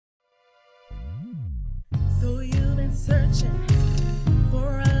So you've been searching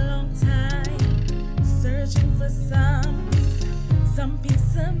for a long time, searching for some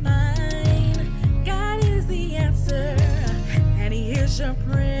peace of mind. God is the answer, and He hears your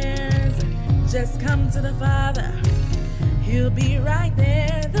prayers. Just come to the Father, He'll be right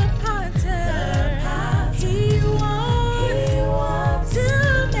there. The Potter, He wants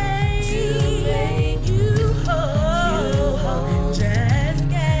to make you whole. Just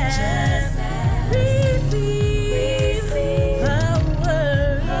receive a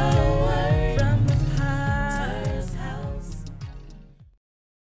word from the Potter's house.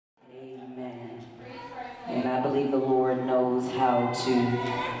 Amen. And I believe the Lord knows how to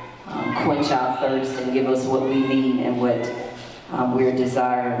quench our thirst and give us what we need and what we're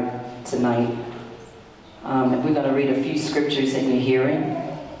desiring tonight. And we're going to read a few scriptures in your hearing.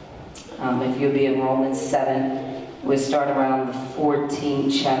 If you'll be in Romans 7, we'll start around the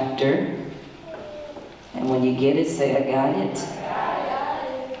 14th chapter. And when you get it, say, I got it.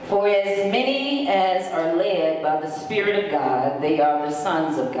 For as many as are led by the Spirit of God, they are the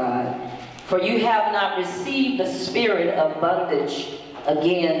sons of God. For you have not received the spirit of bondage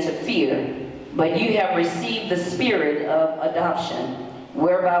again to fear, but you have received the spirit of adoption,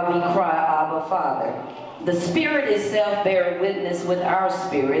 whereby we cry, Abba, Father. The Spirit itself bears witness with our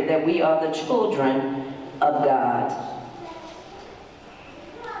spirit that we are the children of God.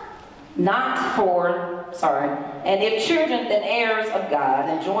 And if children, then heirs of God,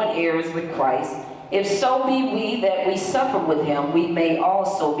 and joint heirs with Christ, if so be we that we suffer with Him, we may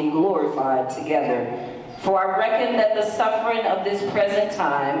also be glorified together. For I reckon that the suffering of this present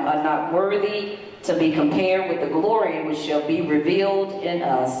time are not worthy to be compared with the glory which shall be revealed in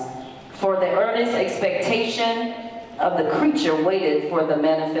us. For the earnest expectation of the creature waited for the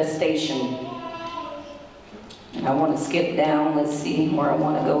manifestation. And I want to skip down. Let's see where I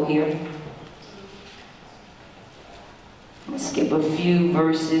want to go here. I'm going to skip a few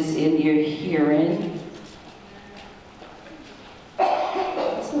verses in your hearing,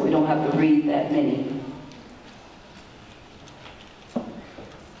 so we don't have to read that many.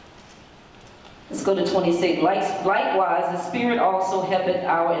 Let's go to 26. Likewise, the Spirit also helpeth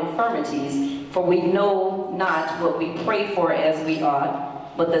our infirmities, for we know not what we pray for as we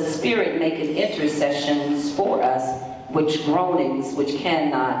ought, but the Spirit maketh intercessions for us, which groanings which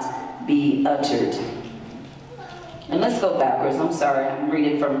cannot be uttered. And let's go backwards. I'm sorry, I'm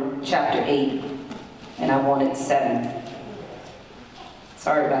reading from chapter 8, and I wanted 7.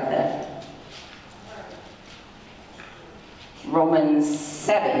 Sorry about that. Romans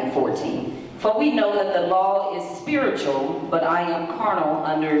 7:14. For we know that the law is spiritual, but I am carnal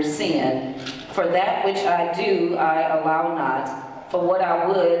under sin. For that which I do, I allow not. For what I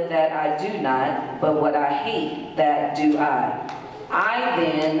would, that I do not, but what I hate, that do I.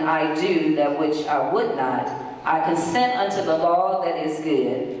 I do that which I would not. I consent unto the law that is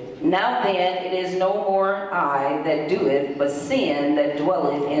good. Now then, it is no more I that doeth, but sin that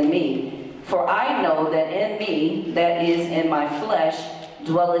dwelleth in me. For I know that in me, that is in my flesh,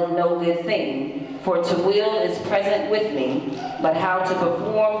 dwelleth no good thing. For to will is present with me, but how to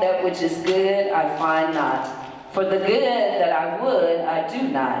perform that which is good I find not. For the good that I would, I do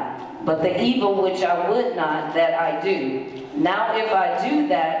not, but the evil which I would not, that I do. Now if I do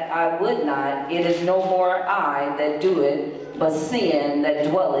that I would not, it is no more I that do it, but sin that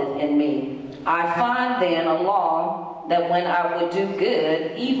dwelleth in me. I find then a law, that when I would do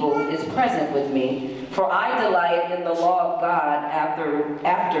good, evil is present with me. For I delight in the law of God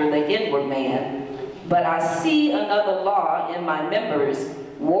after the inward man. But I see another law in my members,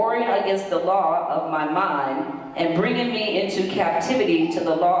 warring against the law of my mind, and bringing me into captivity to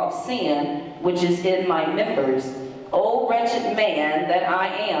the law of sin, which is in my members. O wretched man that I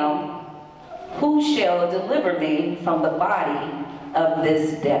am, who shall deliver me from the body of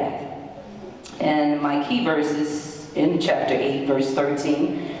this death? And my key verse is in chapter 8, verse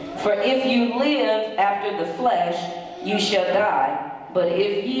 13. For if you live after the flesh, you shall die. But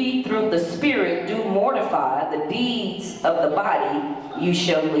if ye through the Spirit do mortify the deeds of the body, you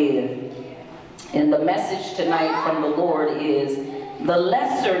shall live. And the message tonight from the Lord is, the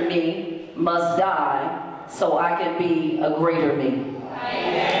lesser me must die so I can be a greater me.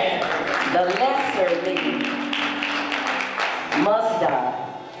 Amen. The lesser me must die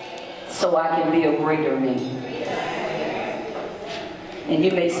so I can be a greater me. And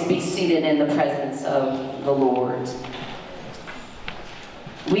you may be seated in the presence of the Lord.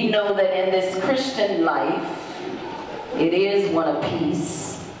 We know that in this Christian life, it is one of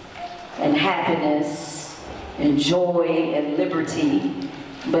peace and happiness and joy and liberty,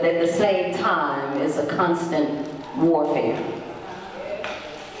 but at the same time, it's a constant warfare.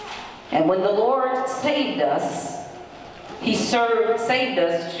 And when the Lord saved us, he saved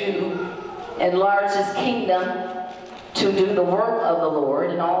us to enlarge his kingdom, to do the work of the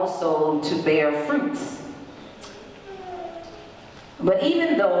Lord, and also to bear fruits. But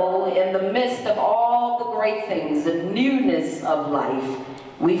even though in the midst of all the great things, the newness of life,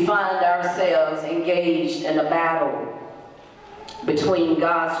 we find ourselves engaged in a battle between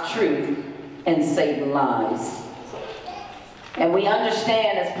God's truth and Satan's lies. And we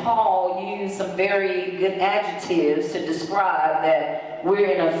understand, as Paul used some very good adjectives to describe, that we're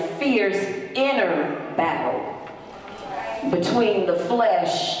in a fierce inner battle between the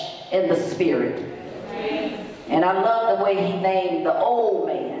flesh and the spirit. And I love the way he named the old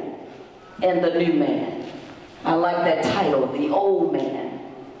man and the new man. I like that title, the old man.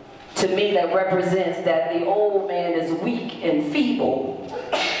 To me, that represents that the old man is weak and feeble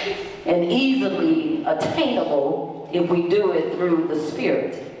and easily attainable if we do it through the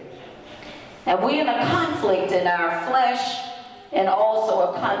spirit. And we're in a conflict in our flesh, and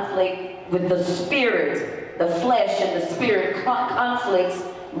also a conflict with the spirit. The flesh and the spirit conflicts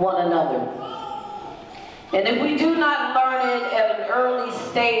one another. And if we do not learn it at an early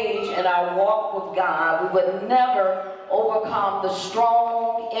stage in our walk with God, we would never overcome the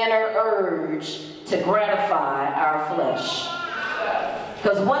strong inner urge to gratify our flesh.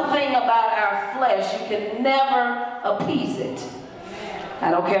 Because one thing about our flesh, you can never appease it.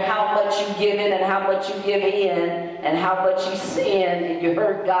 I don't care how much you give in and how much you give in and how much you sin and you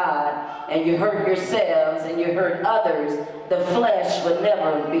hurt God and you hurt yourselves and you hurt others, the flesh will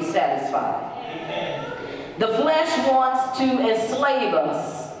never be satisfied. The flesh wants to enslave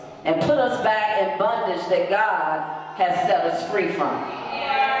us and put us back in bondage that God has set us free from.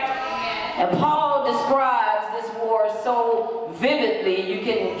 And Paul describes this war so vividly, you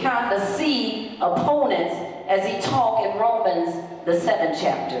can kind of see opponents as he talks in Romans, the 7th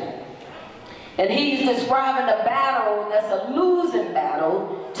chapter. And he's describing a battle that's a losing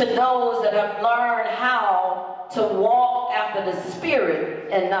battle to those that have learned how to walk after the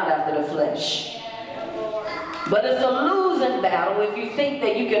spirit and not after the flesh. But it's a losing battle if you think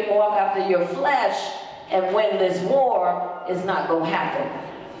that you can walk after your flesh and win this war. Is not going to happen.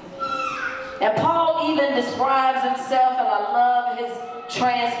 And Paul even describes himself, and I love his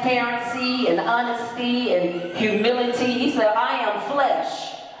transparency and honesty and humility. He said, I am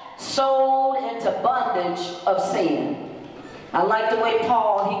flesh, sold into bondage of sin. I like the way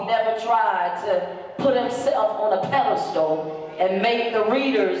Paul, he never tried to put himself on a pedestal and make the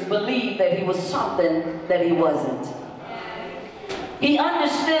readers believe that he was something that he wasn't. He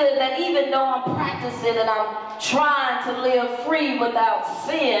understood that even though I'm practicing and I'm trying to live free without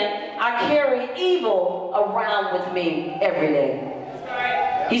sin, I carry evil around with me every day.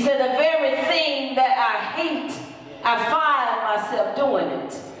 He said, the very thing that I hate, I find myself doing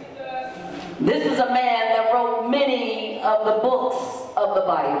it. This is a man that wrote many of the books of the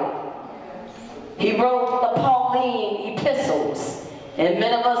Bible. He wrote the Pauline epistles, and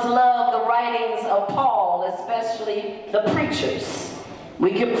many of us love the writings of Paul, especially the preachers.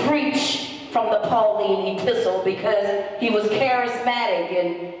 We can preach from the Pauline epistle because he was charismatic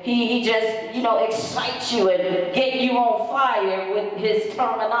and he just, you know, excites you and get you on fire with his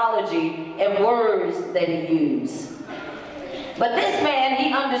terminology and words that he used. But this man,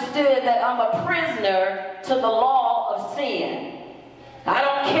 he understood that I'm a prisoner to the law of sin. I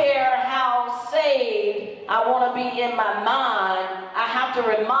don't care how saved I want to be in my mind. I have to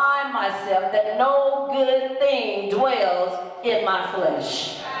remind myself that no good thing dwells in my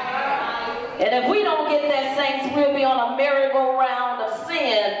flesh. And if we don't get that, saints, we'll be on a merry-go-round of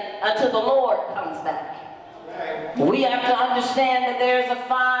sin until the Lord comes back. We have to understand that there's a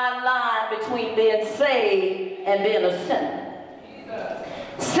fine line between being saved and being a sinner.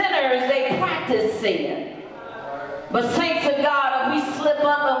 Sinners, they practice sin. But saints of God, if we slip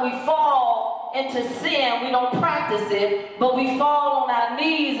up and we fall into sin, we don't practice it, but we fall on our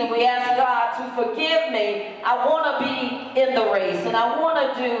knees and we ask God to forgive me. I want to be in the race and I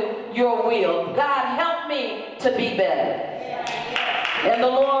want to do your will. God, help me to be better. And the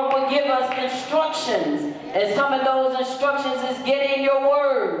Lord will give us instructions. And some of those instructions is get in your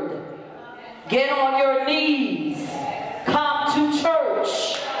word. Get on your knees. Come to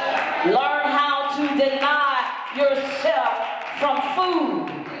church. Learn how to deny yourself from food,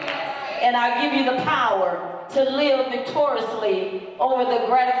 and I give you the power to live victoriously over the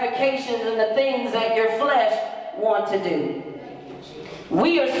gratifications and the things that your flesh want to do.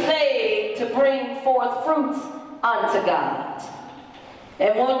 We are saved to bring forth fruits unto God.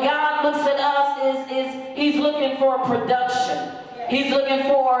 And when God looks at us, he's looking for production. He's looking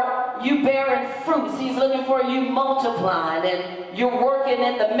for you bearing fruits. He's looking for you multiplying, and you're working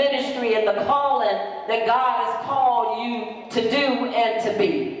in the ministry and the calling that God has called you to do and to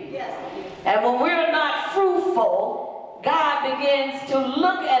be. Yes. And when we're not fruitful, God begins to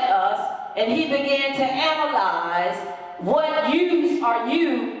look at us, and he began to analyze what use are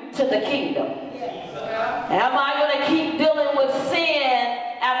you to the kingdom. Yes. Am I going to keep dealing with sin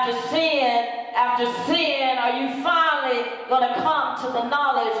after sin after sin? Are you finally going to come to the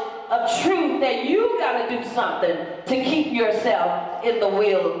knowledge of truth that you got to do something to keep yourself in the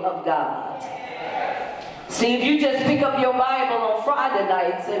will of God? See, if you just pick up your Bible on Friday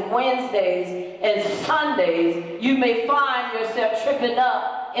nights and Wednesdays and Sundays, you may find yourself tripping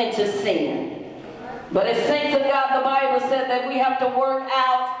up into sin. But as saints of God, the Bible said that we have to work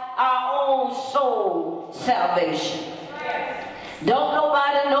out our own soul salvation. Don't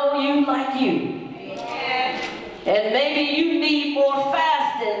nobody know you like you. And maybe you need more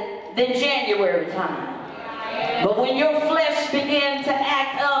fasting than January time. But when your flesh begins to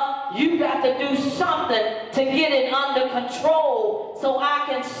act up, you got to do something to get it under control so I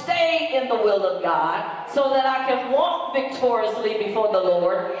can stay in the will of God, so that I can walk victoriously before the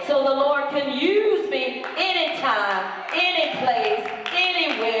Lord, so the Lord can use me anytime, any place,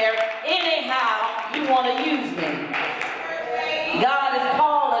 anywhere, anyhow you want to use me. God is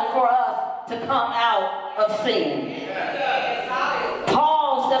calling for us to come out of sin.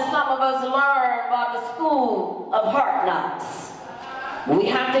 Paul says some of us learn by the school of hard knocks. We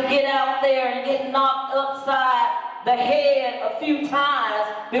have to get out there and get knocked upside the head a few times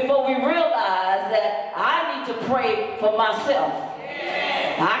before we realize that I need to pray for myself.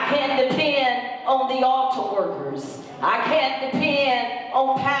 I can't depend on the altar workers. I can't depend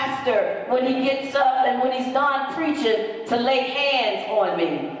on pastor when he gets up and when he's done preaching to lay hands on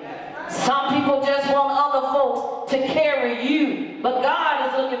me. Some people just want other folks to carry you, but God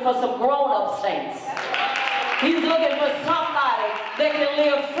is looking for some grown-up saints. He's looking for somebody that can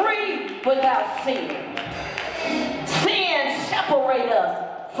live free without sin. Sin separates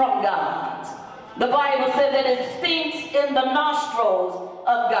us from God. The Bible said that it stinks in the nostrils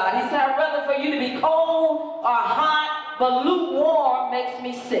of God. He said, I'd rather for you to be cold or hot, but lukewarm makes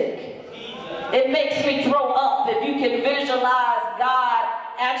me sick. It makes me throw up. If you can visualize God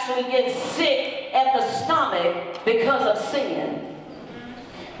actually getting sick at the stomach because of sin.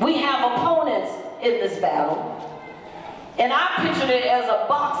 We have opponents in this battle. And I pictured it as a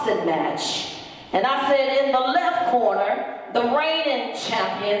boxing match. And I said, in the left corner, the reigning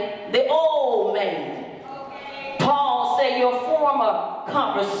champion, the old man. Paul said, your former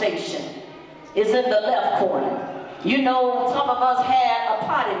conversation is in the left corner. You know, some of us had a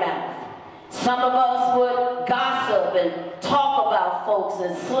potty mouth. Some of us would gossip and talk about folks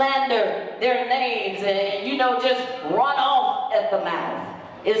and slander their names and, you know, just run off at the mouth.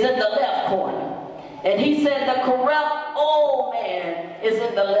 Is in the left corner. And he said the corrupt old man is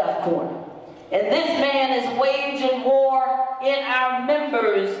in the left corner. And this man is waging war in our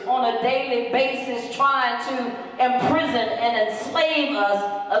members on a daily basis, trying to imprison and enslave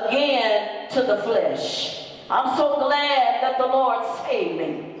us again to the flesh. I'm so glad that the Lord saved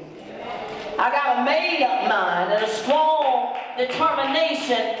me. I got a made-up mind and a strong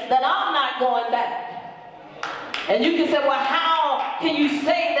determination that I'm not going back. And you can say, well, how can you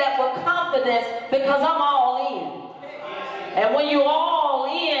say that with confidence? Because I'm all in. And when you're all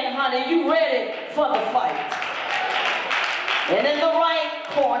in, honey, you ready for the fight. And in the right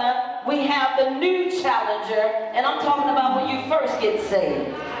corner, we have the new challenger. And I'm talking about when you first get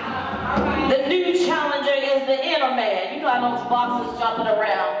saved. The new challenger is the inner man. You know how those boxers jumping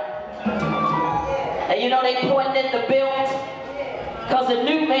around. And you know they pointing at the belt because the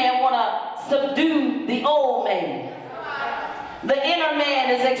new man want to subdue the old man. The inner man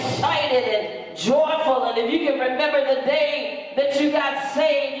is excited and joyful, and if you can remember the day that you got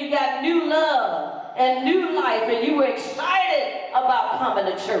saved, you got new love and new life, and you were excited about coming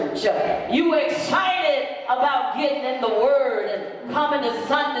to church. You were excited about getting in the Word and coming to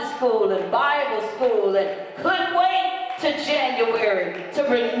Sunday school and Bible school, and couldn't wait to January to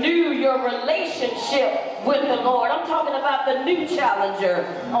renew your relationship with the Lord. I'm talking about the new challenger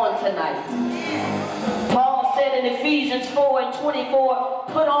on tonight. Paul said in Ephesians 4:24,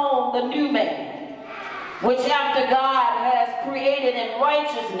 put on the new man, which after God has created in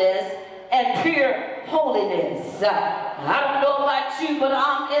righteousness and pure holiness. I don't know about you, but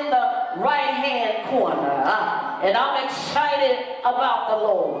I'm in the right-hand corner. And I'm excited about the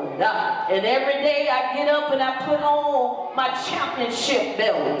Lord. And every day I get up and I put on my championship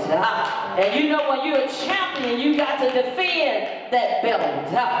belt. And you know when you're a champion, you got to defend that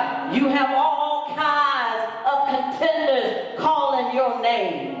belt. You have all kinds of contenders calling your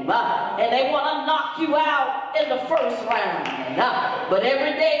name. And they want to knock you out in the first round. But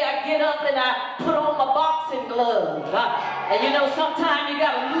every day I get up and I put on my boxing gloves. And you know, sometimes you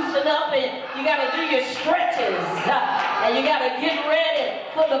got to loosen up and you got to do your stretches. And you got to get ready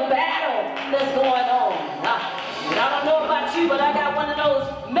for the battle that's going on. And I don't know about you, but I got one of those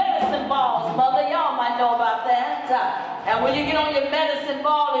medicine balls, Mother. Y'all might know about that. And when you get on your medicine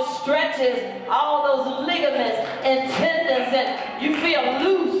ball, it stretches all those ligaments and tendons and you feel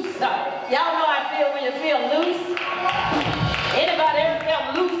loose. Y'all know how I feel when you feel loose? Anybody ever felt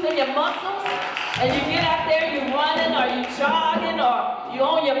loose in your muscles? And you get out there, you're running or you're jogging or you're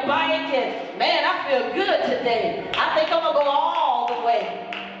on your bike and man, I feel good today. I think I'm going to go all the way.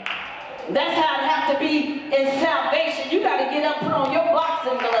 That's how it has to be in salvation. You got to get up, put on your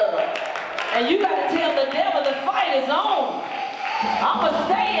boxing gloves. And you got to tell the devil the fight is on. I'm going to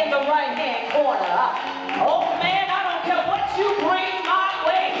stay in the right-hand corner. Oh, man, I don't care what you bring my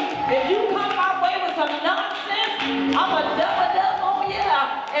way. If you come my way with some nonsense, I'm going to double up on you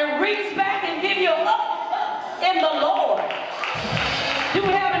and reach back and give you up in the Lord. Do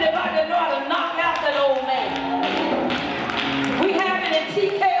we have anybody that know how to knock out that old man? We have it in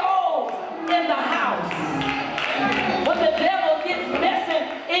TKOs in the house. When the devil gets messing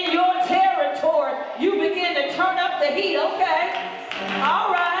in your territory, you begin to turn up the heat. Okay,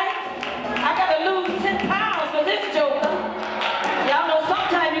 all right, I gotta lose 10 pounds for this joker. Y'all know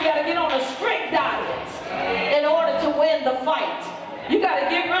sometimes you gotta get on a strict diet in order to win the fight. You gotta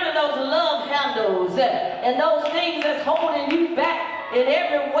get rid of those love handles and those things that's holding you back, and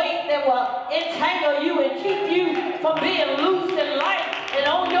every weight that will entangle you and keep you from being loose and light and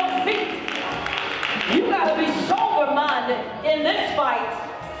on your feet. You got to be sober-minded in this fight.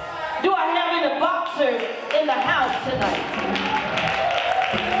 Do I have any boxers in the house tonight?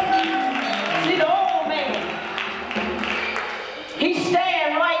 See the old man. He's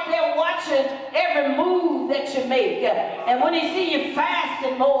staying right there watching every move that you make. And when he see you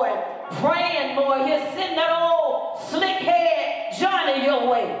fasting more and praying more, he'll send that old slick-head Johnny your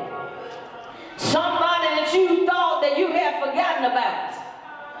way. Somebody that you thought that you had forgotten about.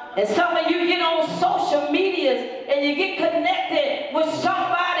 And some of you get on social medias and you get connected with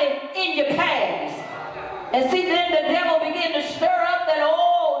somebody in your past. And see, then the devil begin to stir up that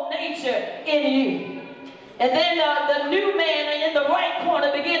old nature in you. And then the new man in the right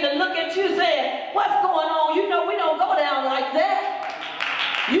corner begin to look at you saying, what's going on? You know we don't go down like that.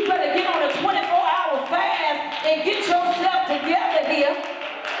 You better get on a 24-hour fast and get yourself together here.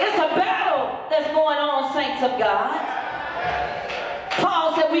 It's a battle that's going on, saints of God.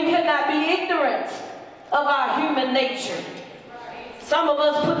 Paul said we cannot be ignorant of our human nature. Some of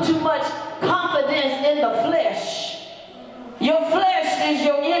us put too much confidence in the flesh. Your flesh is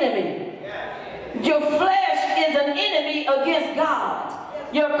your enemy. Your flesh is an enemy against God.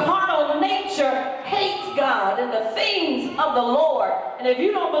 Your carnal nature hates God and the things of the Lord. And if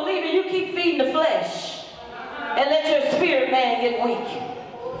you don't believe it, you keep feeding the flesh and let your spirit man get weak.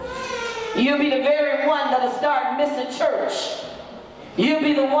 You'll be the very one that'll start missing church. You'll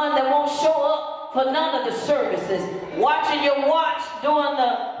be the one that won't show up for none of the services. Watching your watch doing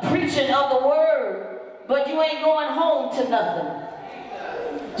the preaching of the word, but you ain't going home to nothing.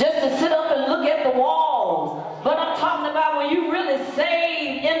 Just to sit up and look at the walls. But I'm talking about when you really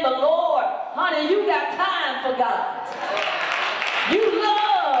saved in the Lord, honey, you got time for God. You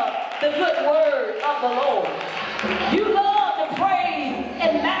love the good word of the Lord. You love to praise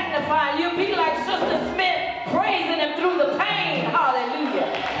and magnify. You'll be like Sister Smith, praising him through the pain. Hallelujah.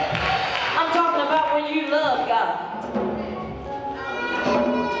 I'm talking about when you love God.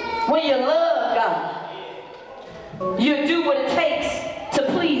 When you love God, you do what it takes to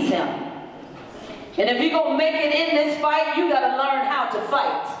please him. And if you're going to make it in this fight, you got to learn how to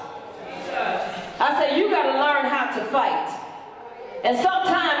fight. I said, you got to learn how to fight. And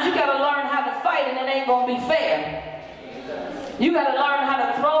sometimes you got to learn how to fight and it ain't going to be fair. You got to learn how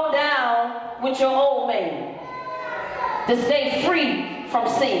to throw down with your old man to stay free from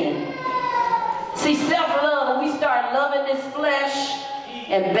sin. See, self-love, when we start loving this flesh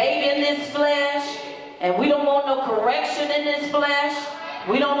and babying this flesh, and we don't want no correction in this flesh,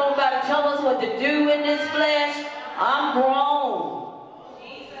 we don't want nobody to tell us what to do in this flesh. I'm grown.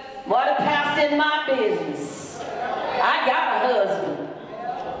 What a pastor in my business. I got a husband.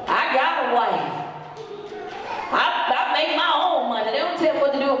 I got a wife. I make my own money. They don't tell me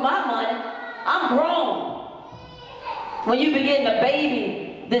what to do with my money. I'm grown. When you begin to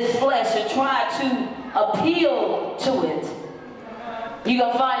baby this flesh and try to appeal to it, you're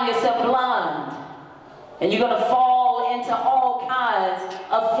going to find yourself blind. And you're going to fall into all kinds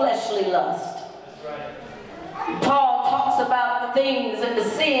of fleshly lust. Paul talks about the things and the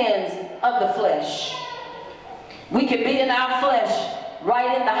sins of the flesh. We can be in our flesh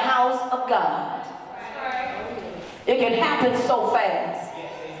right in the house of God. It can happen so fast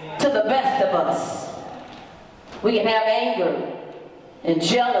to the best of us. We can have anger and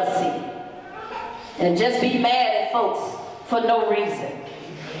jealousy and just be mad at folks for no reason.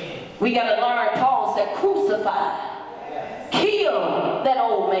 We got to learn, Paul said, crucify, kill that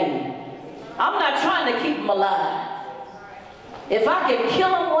old man. I'm not trying to keep him alive. If I can kill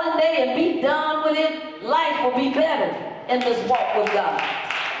him one day and be done with it, life will be better in this walk with God.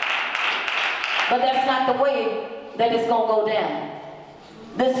 But that's not the way that it's going to go down.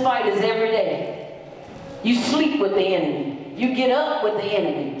 This fight is every day. You sleep with the enemy. You get up with the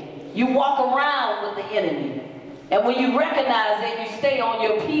enemy. You walk around with the enemy. And when you recognize it, you stay on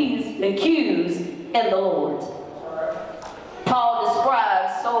your P's and Q's in the Lord. Paul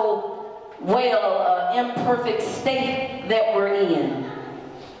describes so well an imperfect state that we're in.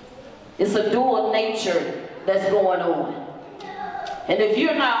 It's a dual nature that's going on. And if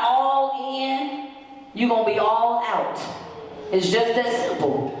you're not all in, you're going to be all out. It's just that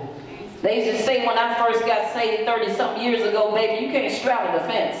simple. They used to say when I first got saved 30-something years ago, baby, you can't straddle the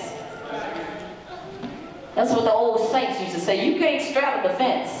fence. That's what the old saints used to say. You can't straddle the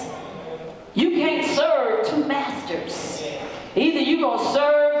fence. You can't serve two masters. Either you're going to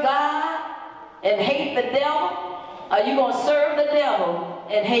serve God and hate the devil, or you're going to serve the devil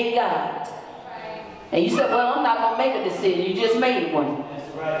and hate God. And you said, well, I'm not going to make a decision. You just made one.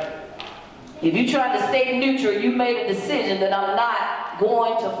 If you try to stay neutral, you made a decision that I'm not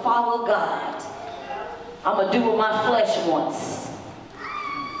going to follow God. I'm going to do what my flesh wants.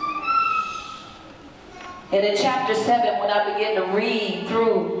 And in chapter 7, when I began to read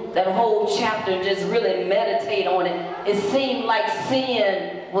through that whole chapter and just really meditate on it, it seemed like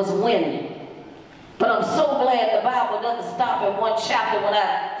sin was winning. But I'm so glad the Bible doesn't stop at one chapter. When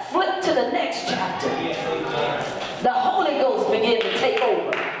I flip to the next chapter, the Holy Ghost began to take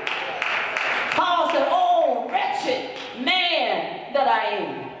over. Paul said, oh, wretched man that I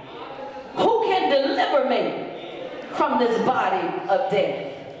am, who can deliver me from this body of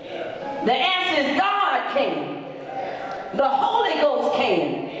death? The answer is God can. The Holy Ghost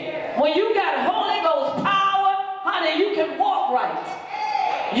can. When you got Holy Ghost power, honey, you can walk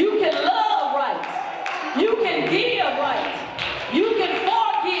right. You can love right. You can give right. You can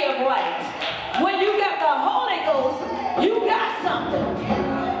forgive right. When you got the Holy Ghost, you got something.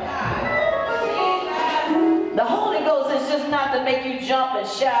 The Holy Ghost is just not to make you jump and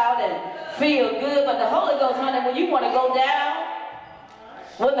shout and feel good, but the Holy Ghost, honey, when you want to go down,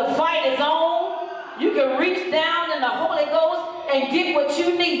 when the fight is on, you can reach down in the Holy Ghost and get what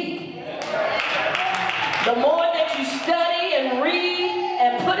you need. The more that you study and read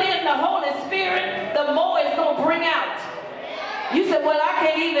and put in the Holy Spirit, the more it's going to bring out. You said, well, I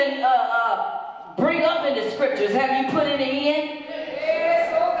can't even bring up in the scriptures. Have you put it in?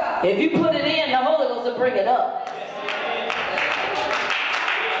 If you put it in, the Holy Ghost will bring it up.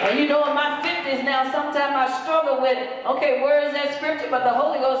 And you know, in my 50s now, sometimes I struggle with, okay, where is that scripture? But the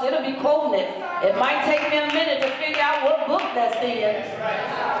Holy Ghost, it'll be quoting it. It might take me a minute to figure out what book that's in.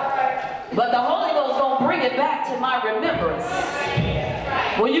 But the Holy Ghost is going to bring it back to my remembrance.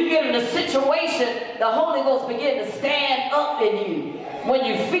 When you get in a situation, the Holy Ghost begin to stand up in you when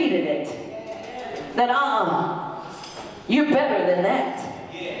you feeded it. That, you're better than that.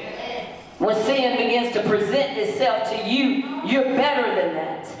 When sin begins to present itself to you, you're better than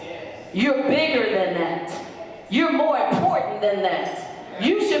that. You're bigger than that. You're more important than that.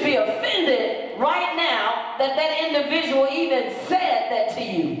 You should be offended right now that that individual even said that to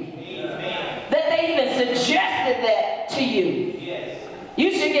you. That they even suggested that to you.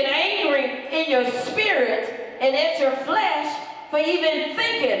 You should get angry in your spirit and at your flesh for even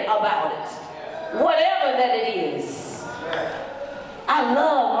thinking about it. Whatever that it is. I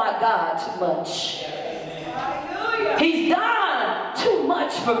love my God too much. He's done too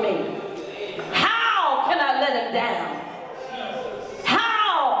much for me. How can I let him down?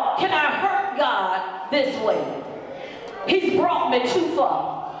 How can I hurt God this way? He's brought me too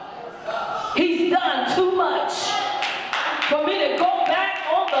far. He's done too much for me to go back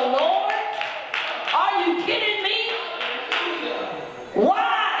on the Lord. Are you kidding me?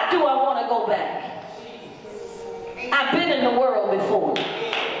 Why do I want to go back? I've been in the world before.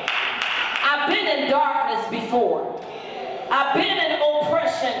 I've been in darkness before. I've been in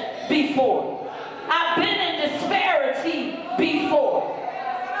oppression before. I've been in disparity before.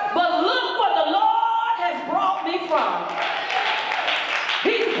 But look where the Lord has brought me from.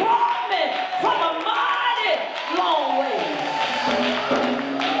 He's brought me from a mighty long way.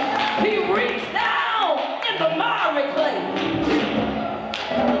 He reached down in the miry clay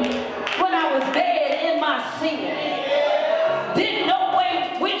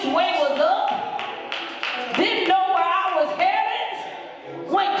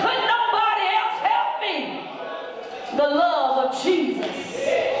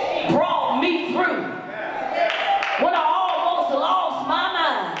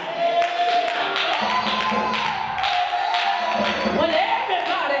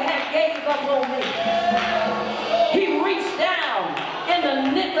on me. He reached down in the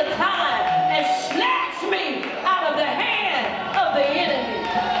nick of time and snatched me out of the hand of the enemy.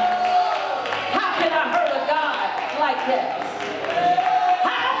 How can I hurt a God like that?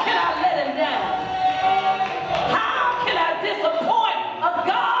 How can I let him down? How can I disappoint a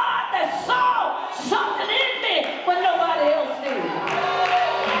God that saw something in me when nobody else did?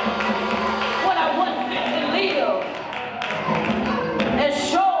 When I wasn't fit to live and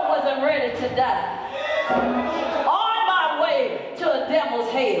sure wasn't ready to die. On my way to a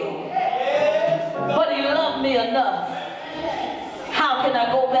devil's hell. But he loved me enough. How can I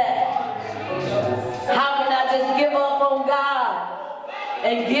go back? How can I just give up on God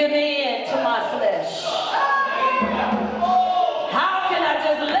and give in to my flesh? How can I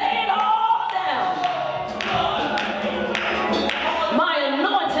just lay it all down? My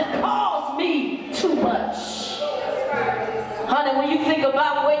anointing caused me too much. Honey, when you think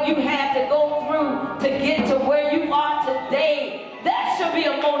about what you had to go through to get to where you are today, that should be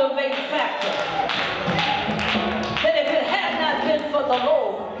a motivating factor. That if it had not been for the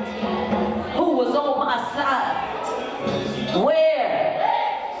Lord who was on my side, where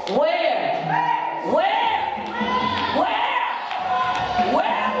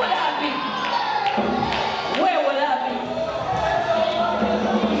would I be? Where would I be?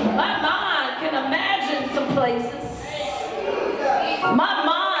 My mind can imagine some places. My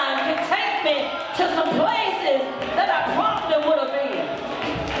mind can take me to some places that I probably would have been.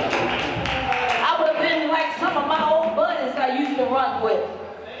 I would have been like some of my old buddies I used to run with.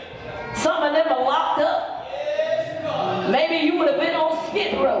 Some of them are locked up. Maybe you would have been on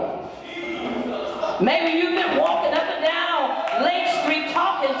Skid Row. Maybe you've been walking up and down Lake Street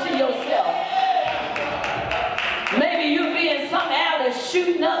talking to yourself. Maybe you'd be in some alley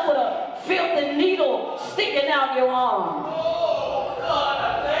shooting up with a filthy needle sticking out your arm.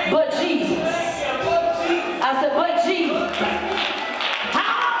 But Jesus. I said, but Jesus.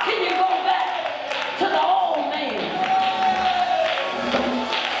 How can you go back to the old man?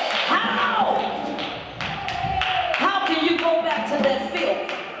 How can you go back to that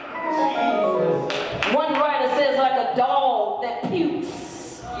filth? One writer says like a dog that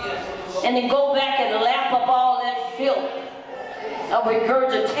pukes and then go back and lap up all that filth of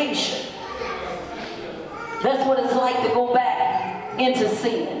regurgitation. That's what it's like to go back into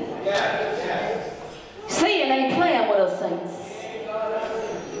sin. Sin ain't playing with us, saints.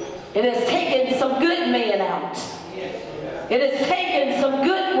 It has taken some good men out. It has taken some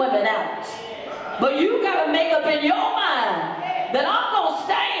good women out. But you got to make up in your mind that I'm going to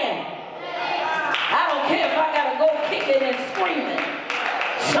stand. I don't care if I got to go kicking and screaming.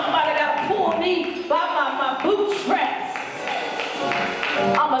 Somebody got to pull me by my bootstraps.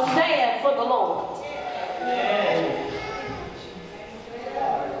 I'm going to stand for the Lord.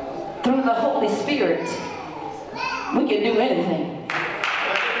 Through the Holy Spirit, we can do anything.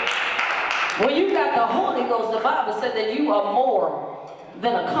 When you got the Holy Ghost, the Bible said that you are more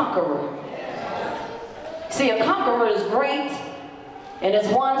than a conqueror. See, a conqueror is great and has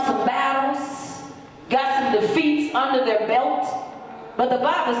won some battles, got some defeats under their belt, but the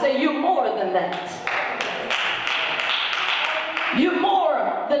Bible says you're more than that. You're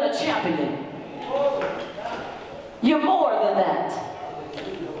more than a champion. You're more than that.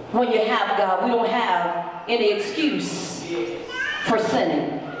 When you have God, we don't have any excuse for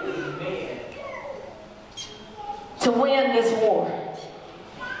sinning. To win this war,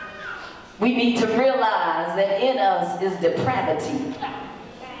 we need to realize that in us is depravity,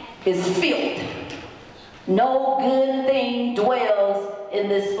 is filth. No good thing dwells in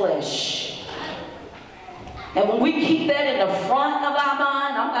this flesh. And when we keep that in the front of our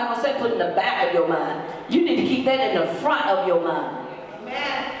mind, I'm not going to say put it in the back of your mind. You need to keep that in the front of your mind.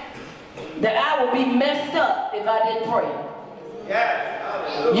 Amen. That I would be messed up if I didn't pray.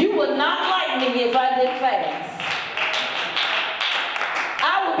 Yes. You would not like me if I did fast.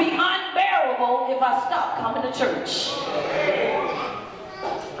 I would be unbearable if I stopped coming to church.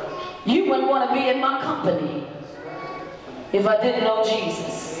 You wouldn't want to be in my company if I didn't know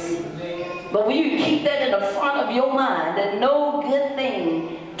Jesus. But when you keep that in the front of your mind, that no good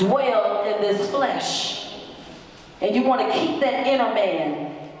thing dwells in this flesh, and you want to keep that inner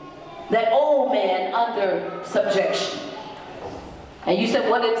man, that old man, under subjection. And you said,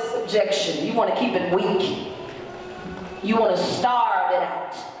 what is subjection? You want to keep it weak. You want to starve it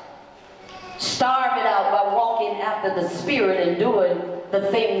out. Starve it out by walking after the Spirit and doing the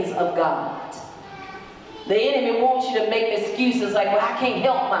things of God. The enemy wants you to make excuses like, well, I can't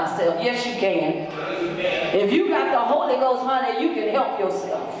help myself. Yes, you can. If you got the Holy Ghost, honey, you can help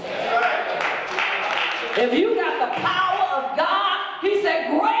yourself. If you got the power of God, he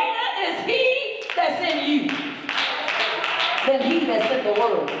said, greater is he that's in you than he that's in the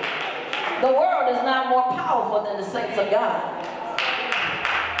world. The world is not more powerful than the saints of God.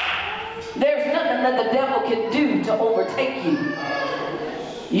 There's nothing that the devil can do to overtake you.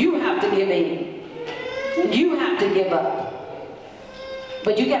 You have to give in. You have to give up.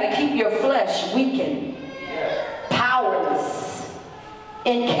 But you got to keep your flesh weakened, powerless,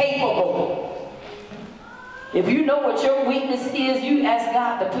 incapable. If you know what your weakness is, you ask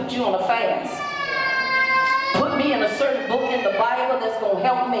God to put you on a fast. Put me in a certain book in the Bible that's going to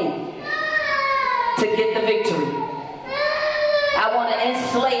help me to get the victory. I want to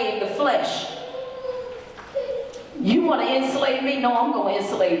enslave the flesh. You want to enslave me? No, I'm going to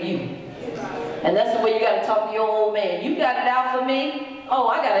enslave you. And that's the way you got to talk to your old man. You got it out for me? Oh,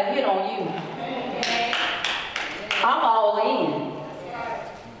 I got a hit on you. I'm all in.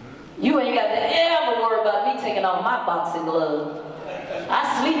 You ain't got to ever worry about me taking off my boxing glove.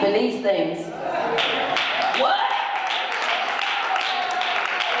 I sleep in these things. What?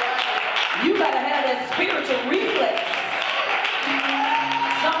 You got to have that spiritual reflex.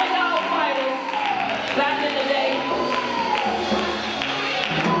 Some of y'all fighters back in the day,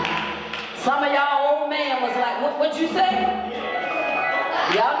 some of y'all old man was like, what you say?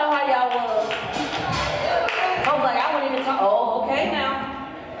 Y'all know how y'all was. I was like, I wouldn't even talk. Oh, okay now.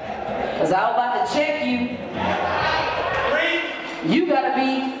 Because I was about to check you. You got to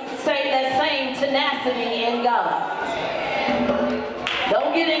be that same tenacity in God.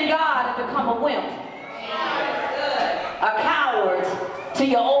 Don't get in God and become a wimp. A coward to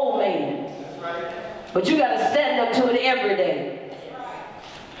your old man. But you got to stand up to it every day.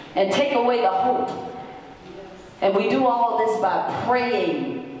 And take away the hope. And we do all this by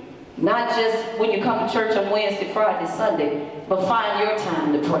praying. Not just when you come to church on Wednesday, Friday, Sunday, but find your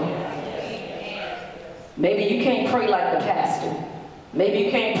time to pray. Maybe you can't pray like the pastor. Maybe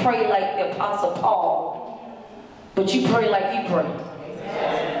you can't pray like the Apostle Paul. But you pray like you pray.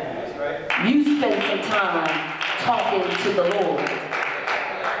 You spend some time talking to the Lord.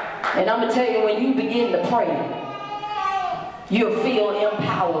 And I'm going to tell you, when you begin to pray, you'll feel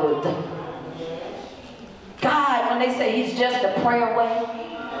empowered. God, when they say he's just a prayer away,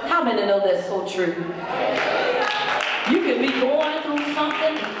 how many know that's so true? You can be going through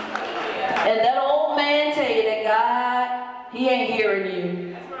something, and that old man tell you that God, he ain't hearing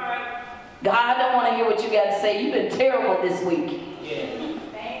you. God don't want to hear what you got to say. You've been terrible this week.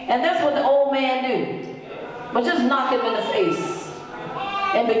 And that's what the old man do. But just knock him in the face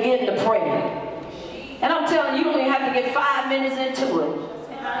and begin to pray. And I'm telling you, you only have to get 5 minutes into it.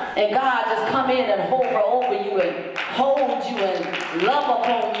 And God just come in and hover over you and hold you and love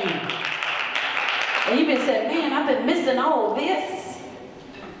upon you. And you've been saying, man, I've been missing all this.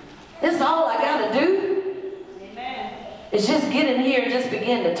 This is all I got to do. It's just get in here and just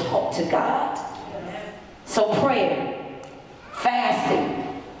begin to talk to God. So prayer,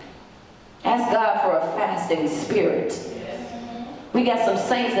 fasting. Ask God for a fasting spirit. We got some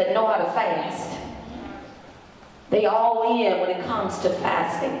saints that know how to fast. They all in when it comes to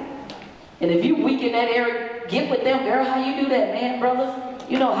fasting. And if you weak in that area, get with them. Girl, how you do that, man, brother?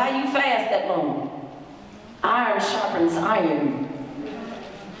 You know, how you fast that long? Iron sharpens iron.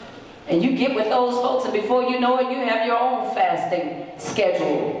 And you get with those folks, and before you know it, you have your own fasting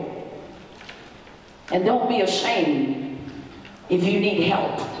schedule. And don't be ashamed if you need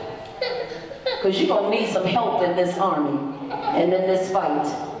help. Because you're going to need some help in this army and in this fight.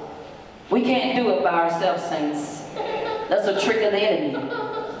 We can't do it by ourselves, saints. That's a trick of the enemy.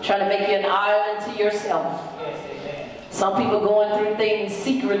 Trying to make you an island to yourself. Some people going through things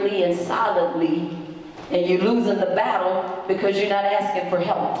secretly and silently, and you're losing the battle because you're not asking for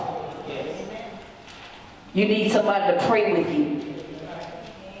help. You need somebody to pray with you.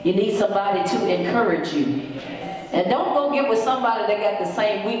 You need somebody to encourage you. And don't go get with somebody that got the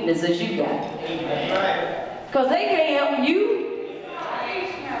same weakness as you got. Because they can't help you.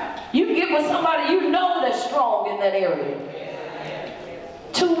 You get with somebody you know that's strong in that area.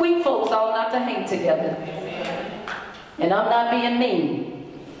 Two weak folks ought not to hang together. And I'm not being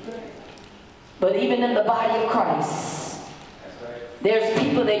mean. But even in the body of Christ, there's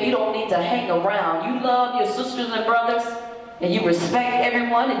people that you don't need to hang around. You love your sisters and brothers, and you respect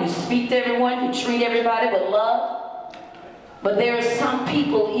everyone, and you speak to everyone, you treat everybody with love. But there are some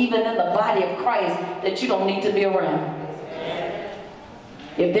people, even in the body of Christ, that you don't need to be around.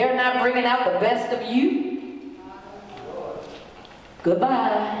 If they're not bringing out the best of you,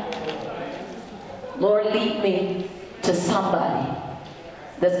 goodbye. Lord, lead me to somebody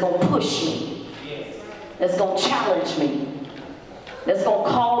that's going to push me, that's going to challenge me, that's going to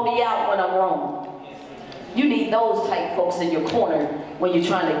call me out when I'm wrong. You need those type folks in your corner when you're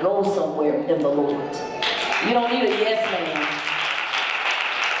trying to go somewhere in the Lord. You don't need a yes man.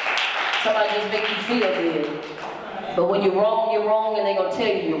 Somebody just make you feel good. But when you're wrong, and they're going to tell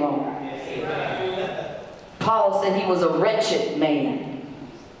you you're wrong. Paul said he was a wretched man.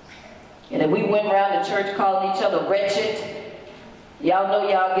 And if we went around the church calling each other wretched, y'all know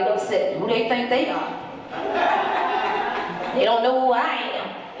y'all get upset. Who they think they are? They don't know who I am.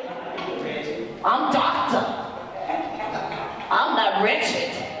 I'm doctor. I'm not wretched.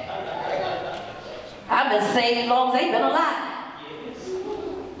 I've been saved as long as they've been alive.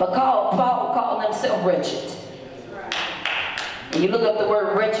 But Paul called himself wretched. When you look up the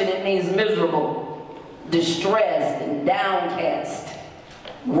word wretched, it means miserable, distressed, and downcast,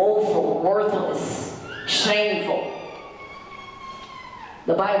 woeful, worthless, shameful.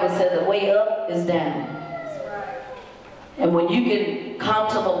 The Bible says the way up is down. And when you can come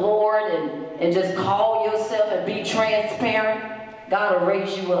to the Lord and just call yourself and be transparent, God will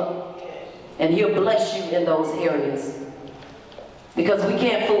raise you up. And he'll bless you in those areas. Because we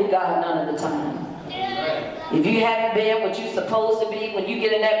can't fool God none of the time. If you haven't been what you're supposed to be, when you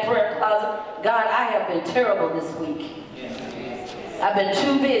get in that prayer closet, God, I have been terrible this week. I've been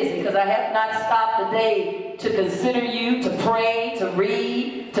too busy because I have not stopped a day to consider you, to pray, to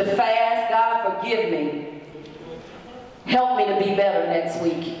read, to fast. God, forgive me. Help me to be better next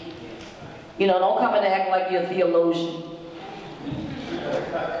week. You know, don't come and act like you're a theologian.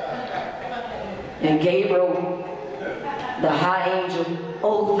 And Gabriel, the high angel,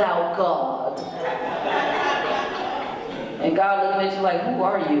 O thou God. And God looking at you like, who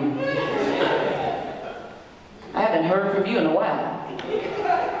are you? I haven't heard from you in a while.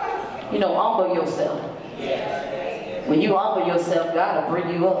 You know, humble yourself. When you humble yourself, God will bring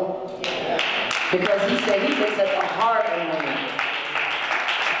you up. Because he said he looks at the heart of man.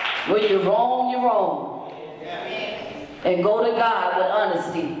 When you're wrong, you're wrong. And go to God with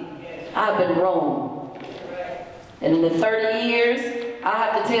honesty. I've been wrong. And in the 30 years, I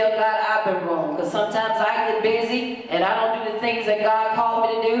have to tell God I've been wrong. Because sometimes I get busy and I don't do the things that God called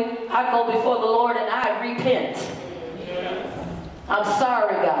me to do. I go before the Lord and I repent. I'm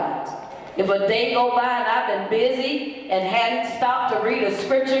sorry, God. If a day go by and I've been busy and hadn't stopped to read a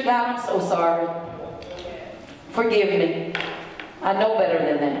scripture, God, I'm so sorry. Forgive me. I know better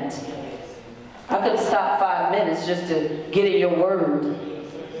than that. I could have stopped 5 minutes just to get in your word.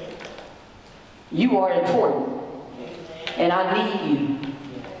 You are important. And I need you.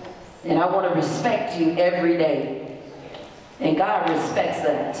 And I want to respect you every day. And God respects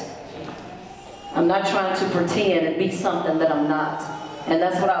that. I'm not trying to pretend and be something that I'm not. And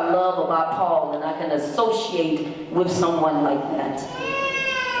that's what I love about Paul. And I can associate with someone like that.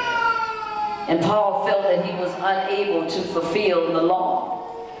 And Paul felt that he was unable to fulfill the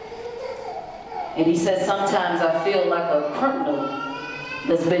law. And he said, sometimes I feel like a criminal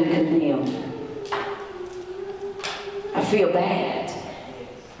that's been condemned. I feel bad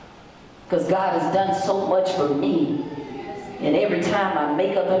because God has done so much for me, and every time I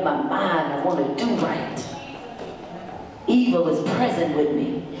make up in my mind I want to do right, evil is present with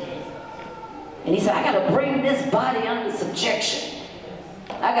me. And he said, I got to bring this body under subjection.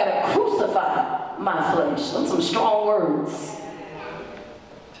 I got to crucify my flesh. Those are some strong words.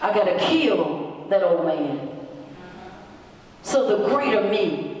 I got to kill that old man so the greater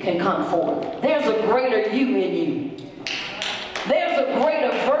me can come forward. There's a greater you in you. There's a greater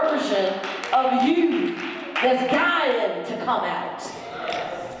version of you that's dying to come out.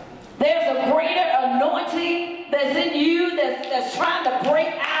 There's a greater anointing that's in you that's trying to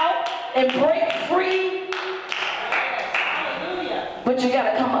break out and break free. But you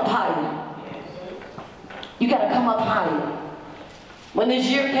got to come up higher. You got to come up higher. When this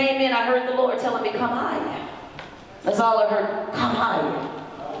year came in, I heard the Lord telling me, come higher. That's all I heard. Come higher.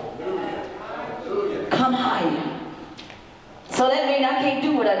 Come higher. So that means I can't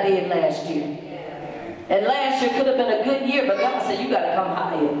do what I did last year. And last year could have been a good year, but God said, you got to come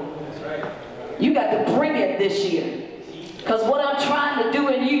higher. You got to bring it this year. Because what I'm trying to do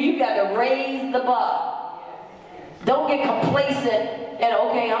in you, you got to raise the bar. Don't get complacent and,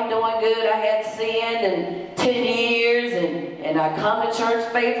 okay, I'm doing good. I hadn't sinned in 10 years, and I come to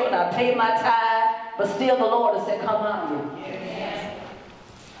church faithful, and I pay my tithe, but still the Lord has said, come higher.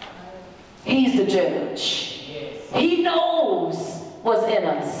 He's the judge. He knows what's in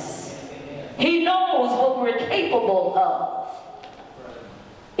us. He knows what we're capable of.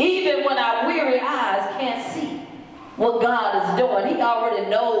 Even when our weary eyes can't see what God is doing, he already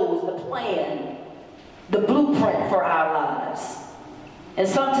knows the plan, the blueprint for our lives. And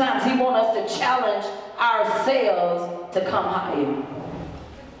sometimes he wants us to challenge ourselves to come higher.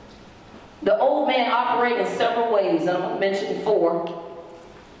 The old man operated in several ways, and I'm going to mention 4.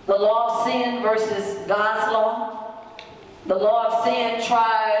 The law of sin versus God's law. The law of sin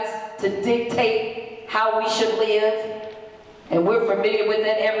tries to dictate how we should live. And we're familiar with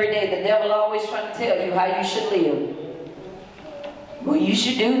that every day. The devil always trying to tell you how you should live. Well, you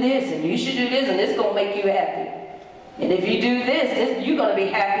should do this, and you should do this, and it's going to make you happy. And if you do this, you're going to be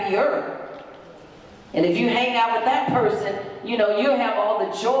happier. And if you hang out with that person, you know, you'll have all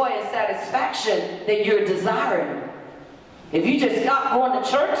the joy and satisfaction that you're desiring. If you just stop going to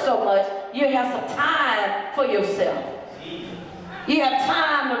church so much, you'll have some time for yourself. You have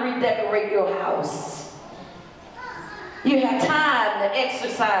time to redecorate your house. You have time to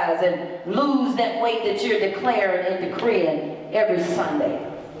exercise and lose that weight that you're declaring and decreeing every Sunday.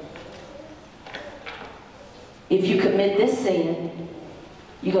 If you commit this sin,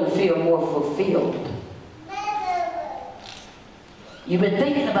 you're going to feel more fulfilled. You've been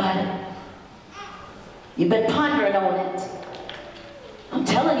thinking about it. You've been pondering on it. I'm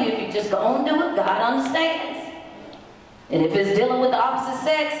telling you, if you just go on and do it, God understands. And if it's dealing with the opposite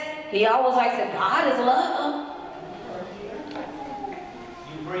sex, he always likes to say, God is love.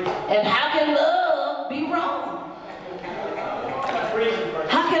 And how can love be wrong?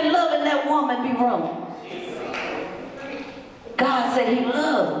 How can loving that woman be wrong? God said he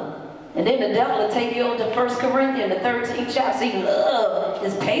loved. And then the devil will take you over to 1 Corinthians, the 13th chapter. See, love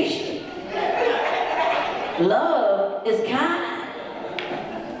is patient. Love is kind.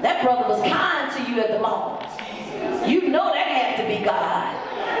 That brother was kind to you at the mall. You know that had to be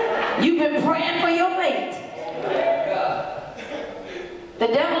God. You've been praying for your mate. The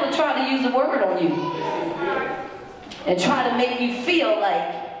devil will try to use the word on you and try to make you feel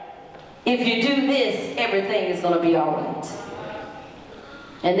like if you do this, everything is going to be all right.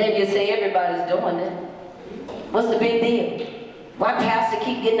 And then you say everybody's doing it. What's the big deal? Why pastor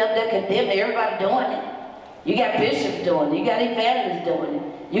keep getting up there condemning everybody doing it? You got bishops doing it. You got evangelists doing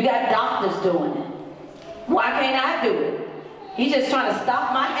it. You got doctors doing it. Why can't I do it? He's just trying to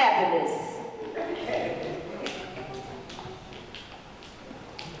stop my happiness.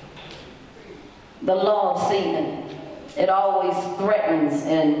 The law of sin, it always threatens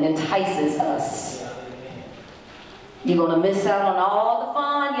and entices us. You're going to miss out on all the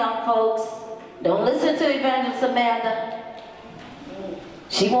fun, young folks. Don't listen to Evangelist Amanda.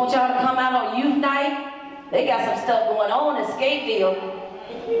 She wants y'all to come out on youth night. They got some stuff going on in Skateville.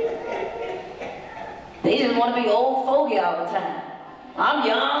 They just want to be old fogey all the time. I'm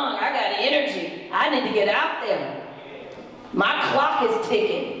young, I got energy. I need to get out there. My clock is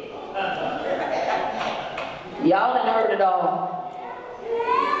ticking. Y'all done heard it all.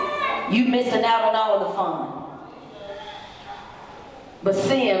 You missing out on all the fun. But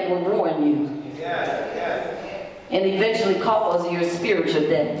sin will ruin you. And eventually cause your spiritual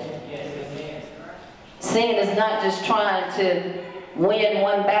death. Sin is not just trying to win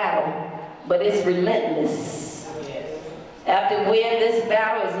one battle, but it's relentless. After win this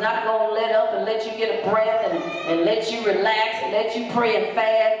battle, it's not going to let up and let you get a breath and let you relax and let you pray and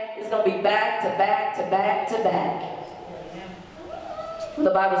fast. It's going to be back to back to back to back. The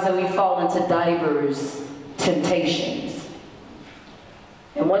Bible says we fall into diverse temptations.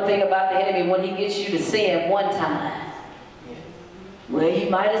 And one thing about the enemy, when he gets you to sin one time, well, you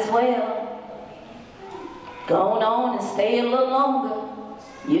might as well go on and stay a little longer.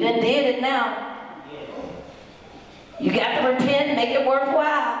 You done did it now. You got to repent and make it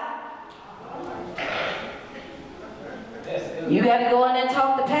worthwhile. You got to go in there and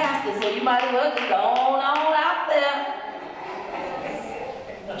talk to pastors, so you might as well just go on out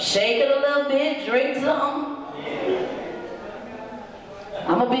there. Shake it a little bit, drink some.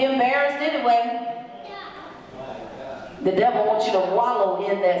 I'm going to be embarrassed anyway. The devil wants you to wallow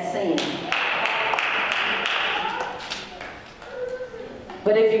in that sin.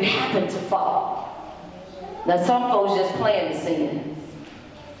 But if you happen to fall, now some folks just plan to sin.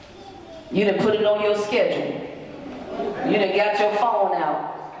 You done put it on your schedule. You done got your phone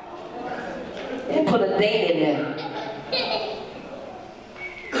out and put a date in there.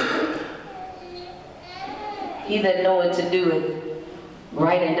 He that knoweth to do it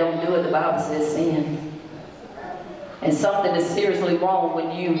right and don't do it, the Bible says sin. And something is seriously wrong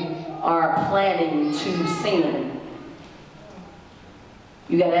when you are planning to sin.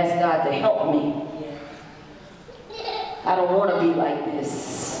 You got to ask God to help me. I don't want to be like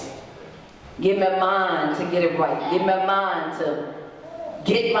this. Give me a mind to get it right. Give me a mind to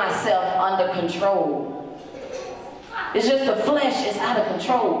get myself under control. It's just the flesh is out of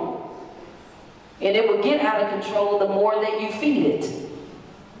control. And it will get out of control the more that you feed it.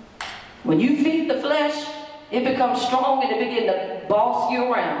 When you feed the flesh, it becomes strong and it begins to boss you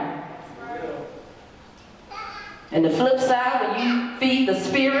around. And the flip side, when you feed the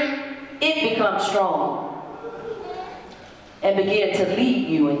spirit, it becomes strong and begin to lead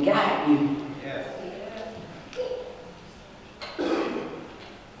you and guide you.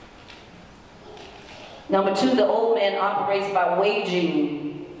 Number 2, the old man operates by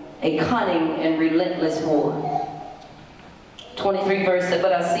waging a cunning and relentless war. 23 verse said,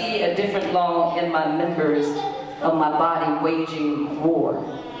 but I see a different law in my members of my body waging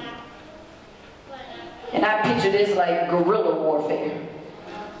war. And I picture this like guerrilla warfare.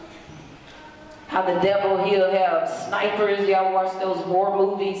 How the devil, he'll have snipers. Y'all watch those war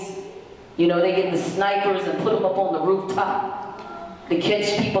movies? You know, they get the snipers and put them up on the rooftop to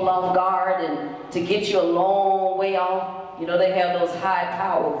catch people off guard and to get you a long way off. You know, they have those high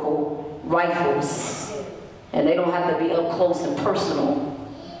powerful rifles and they don't have to be up close and personal.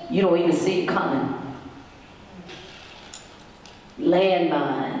 You don't even see it coming.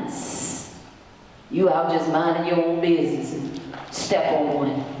 Landmines. You out just minding your own business and step on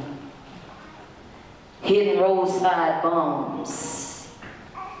one. Hidden roadside bombs.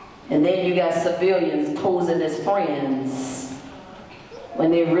 And then you got civilians posing as friends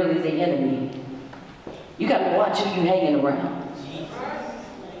when they're really the enemy. You got to watch who you hanging around.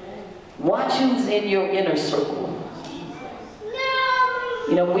 Watch who's in your inner circle.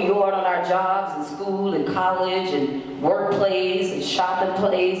 You know, we go out on our jobs in school and college and workplace and shopping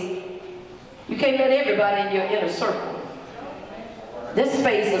place. You can't let everybody in your inner circle. This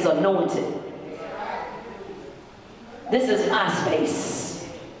space is anointed. This is my space.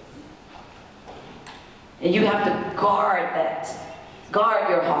 And you have to guard that. Guard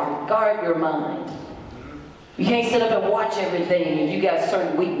your heart. Guard your mind. You can't sit up and watch everything if you got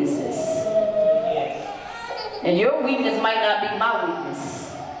certain weaknesses. And your weakness might not be my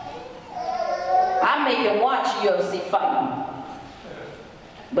weakness. I may can watch UFC fighting.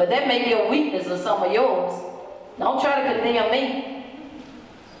 But that may be a weakness of some of yours. Don't try to condemn me.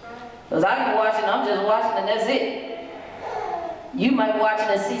 Because I can watch it, I'm just watching and that's it. You might watch it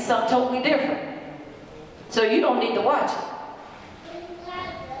and see something totally different. So you don't need to watch it.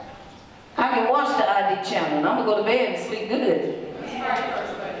 I can watch the ID channel and I'm going to go to bed and sleep good.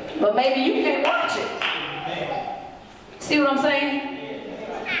 But maybe you can't watch it. See what I'm saying?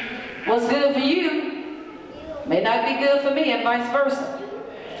 What's good for you may not be good for me and vice versa.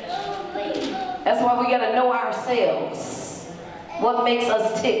 That's why we got to know ourselves. What makes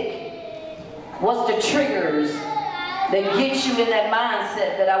us tick? What's the triggers that get you in that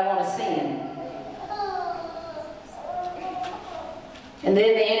mindset that I want to see in? And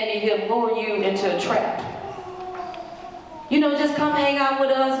then the enemy, he'll lure you into a trap. You know, just come hang out with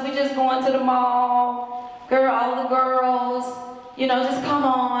us. We just going to the mall. Girl, all the girls. You know, just come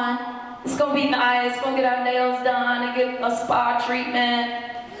on. It's going to be nice. We're going to get our nails done and get a spa treatment.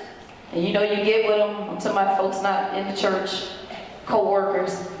 And you know, you get with them. I'm talking about folks not in the church,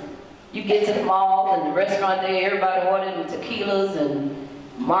 co-workers. You get to the mall and the restaurant there, everybody ordering tequilas and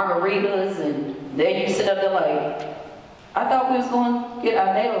margaritas, and there you sit up there like, I thought we was going to get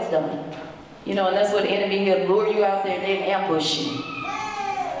our nails done. You know, and that's what the enemy, he'll lure you out there and then ambush you.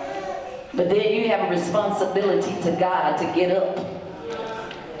 But then you have a responsibility to God to get up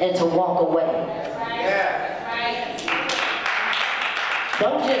and to walk away.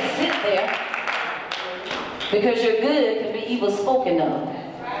 Don't just sit there, because your good can be evil spoken of.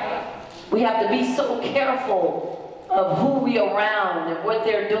 We have to be so careful of who we are around and what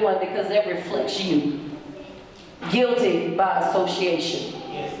they're doing, because that reflects you. Guilty by association.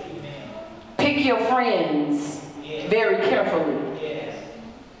 Pick your friends very carefully.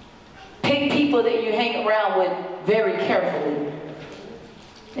 Pick people that you hang around with very carefully.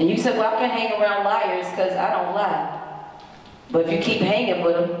 And you say, well, I can't hang around liars because I don't lie. But if you keep hanging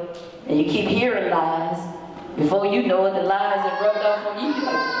with them and you keep hearing lies, before you know it, the lies have rubbed off on you.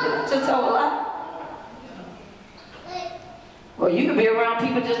 Just tell a lie. Or you could be around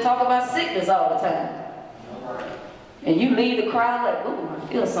people just talk about sickness all the time. And you leave the crowd like, ooh, I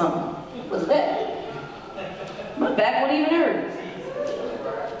feel something. What's that? My back won't even hurt.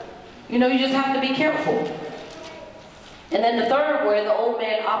 You know, you just have to be careful. And then the third word, the old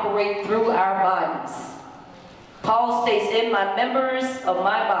man operates through our bodies. Paul states, in my members of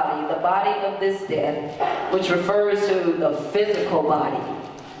my body, the body of this death, which refers to the physical body,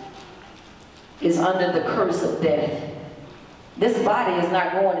 is under the curse of death. This body is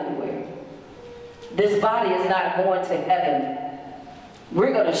not going anywhere. This body is not going to heaven.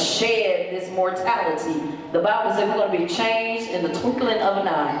 We're going to shed this mortality. The Bible says we're going to be changed in the twinkling of an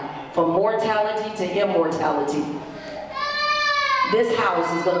eye, from mortality to immortality. This house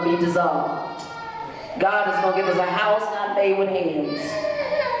is going to be dissolved. God is going to give us a house not made with hands.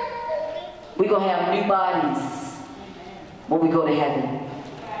 We're going to have new bodies. when we go to heaven.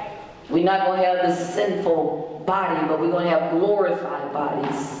 We're not going to have this sinful body, but we're going to have glorified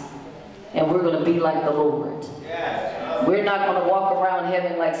bodies. And we're going to be like the Lord. We're not going to walk around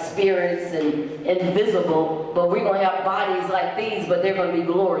heaven like spirits and invisible, but we're going to have bodies like these, but they're going to be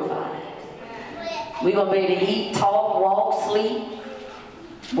glorified. We're going to be able to eat, talk, walk, sleep,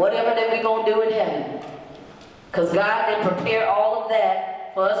 whatever that we're going to do in heaven. Because God didn't prepare all of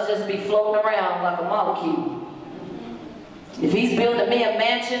that for us to just be floating around like a molecule. If he's building me a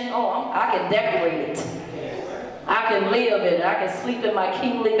mansion, oh, I can decorate it. I can live in it. I can sleep in my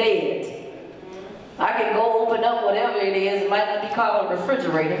kingly bed. I can go open up whatever it is. It might not be called a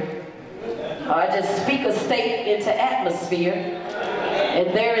refrigerator. Or I just speak a state into atmosphere,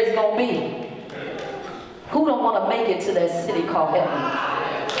 and there it's going to be. Who don't want to make it to that city called heaven?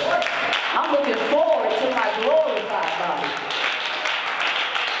 I'm looking forward to my glorified body.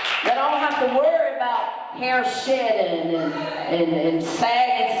 That I don't have to worry about hair shedding and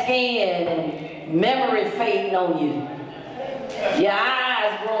sagging skin and memory fading on you. Your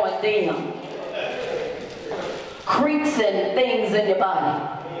eyes growing dim. Creaks and things in your body.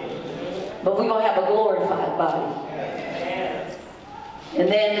 But we're going to have a glorified body. And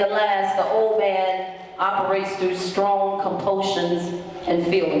then the old man operates through strong compulsions and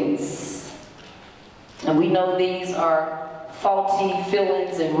feelings. And we know these are faulty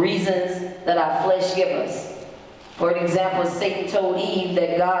feelings and reasons that our flesh gives us. For example, Satan told Eve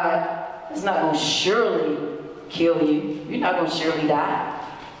that God is not going to surely kill you. You're not going to surely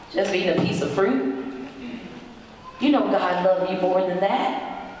die. Just eating a piece of fruit. You know God loves you more than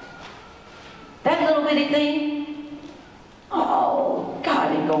that. That little bitty thing, oh,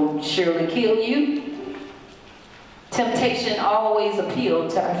 God ain't going to surely kill you. Temptation always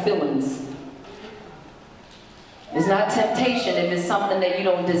appeals to our feelings. It's not temptation if it's something that you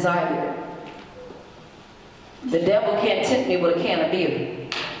don't desire. The devil can't tempt me with a can of beer.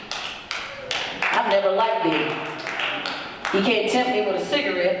 I've never liked beer. He can't tempt me with a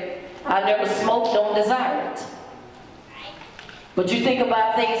cigarette. I never smoked, don't desire it. But you think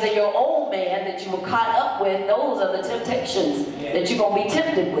about things in your old man that you were caught up with, those are the temptations that you're going to be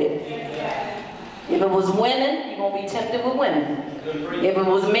tempted with. If it was women, you're going to be tempted with women. If it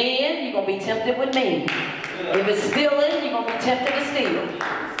was men, you're going to be tempted with men. If it's stealing, you're going to be tempted to steal.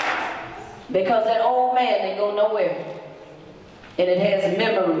 Because that old man didn't go nowhere. And it has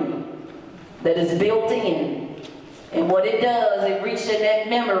memory that is built in. And what it does, it reaches in that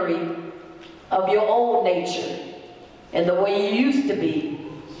memory of your old nature and the way you used to be.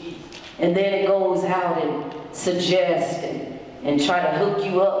 And then it goes out and suggests and try to hook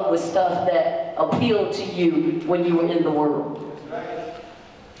you up with stuff that appealed to you when you were in the world.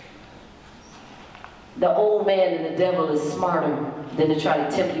 The old man and the devil is smarter than to try to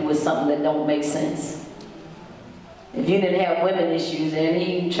tempt you with something that don't make sense. If you didn't have women issues, then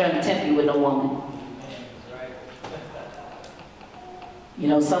he ain't trying to tempt you with no woman. You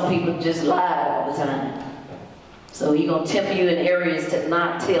know, some people just lie all the time. So he's going to tempt you in areas to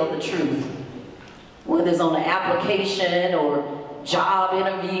not tell the truth. Whether it's on an application or job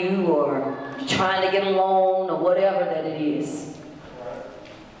interview or trying to get a loan or whatever that it is.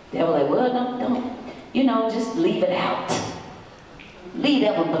 They were like, well, don't, you know, just leave it out. Leave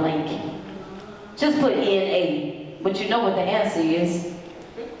that one blank. Just put N-A. But you know what the answer is.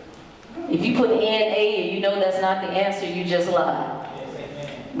 If you put N-A and you know that's not the answer, you just lie.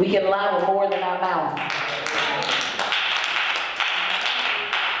 We can lie with more than our mouth.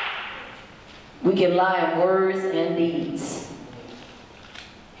 We can lie in words and deeds.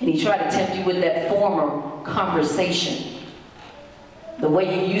 And he tried to tempt you with that former conversation. The way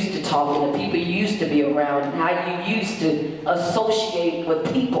you used to talk and the people you used to be around and how you used to associate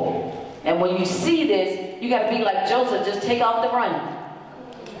with people. And when you see this, you got to be like Joseph, just take off the running.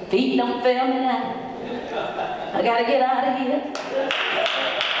 Feet don't fail me now. I got to get out of here.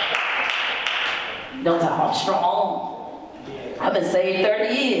 Don't talk, I'm strong. I've been saved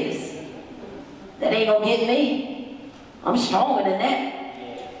 30 years. That ain't gonna get me. I'm stronger than that.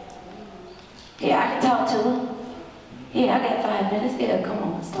 Yeah, I can talk to her. Yeah, I got 5 minutes. Yeah, come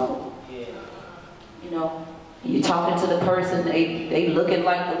on, let's talk. You know, you're talking to the person, they looking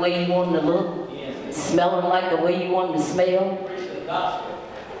like the way you want them to look, smelling like the way you want them to smell.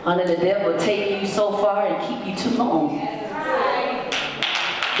 Under the devil take you so far and keep you too long.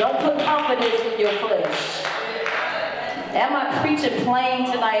 Don't put confidence in your flesh. Am I preaching plain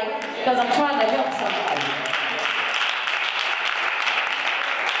tonight? Because I'm trying to help somebody.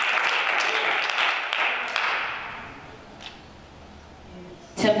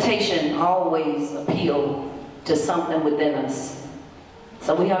 Temptation always appeals to something within us.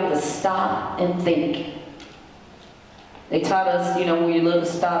 So we have to stop and think. They taught us, you know, when you're little,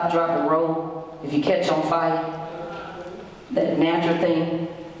 stop, drop, and roll. If you catch on fire, that natural thing,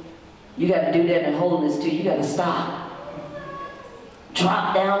 you got to do that in holiness too. You got to stop.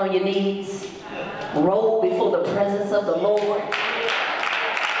 Drop down on your knees. Roll before the presence of the Lord.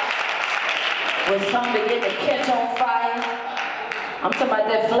 When some begin to catch on fire, I'm talking about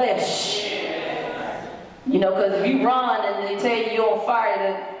that flesh. You know, because if you run and they tell you you're on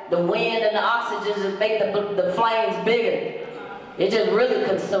fire, the wind and the oxygen just make the flames bigger. It just really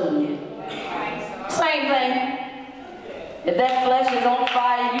consumes you. Same thing. If that flesh is on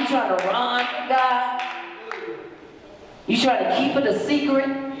fire, you trying to run from God. You trying to keep it a secret.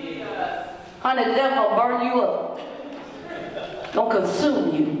 Honey, the devil will burn you up. Gonna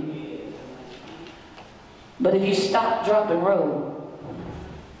consume you. But if you stop, drop, and roll,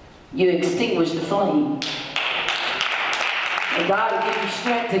 you extinguish the flame. And God will give you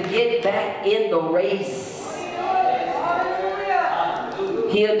strength to get back in the race.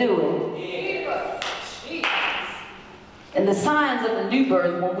 He'll do it. And the signs of the new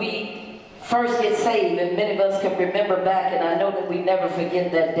birth, when we first get saved, and many of us can remember back, and I know that we never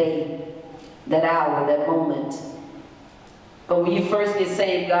forget that day, that hour, that moment. But when you first get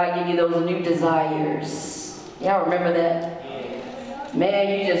saved, God give you those new desires. Y'all remember that?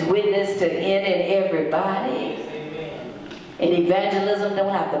 Man, you just witness to any and everybody. And evangelism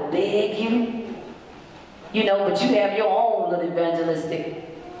don't have to beg you. You know, but you have your own little evangelistic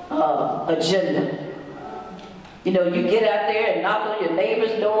agenda. You know, you get out there and knock on your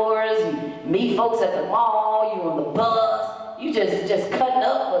neighbors' doors, you meet folks at the mall, you on the bus, you just cutting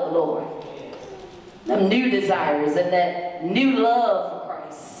up for the Lord. Them new desires and that new love for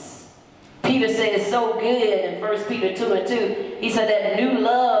Christ. Peter said it's so good in 1 Peter 2:2. He said that new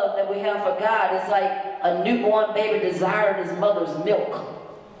love that we have for God is like a newborn baby desiring his mother's milk.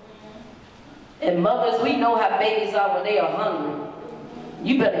 And mothers, we know how babies are when they are hungry.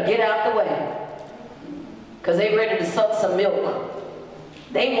 You better get out the way. Because they're ready to suck some milk.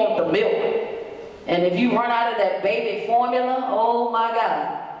 They want the milk. And if you run out of that baby formula, oh my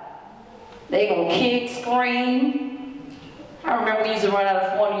God. They gonna kick, scream. I remember we used to run out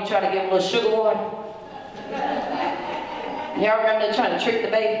of formula, you try to give them a little sugar water. Y'all remember they trying to trick the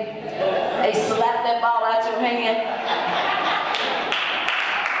baby? They slap that ball out your hand.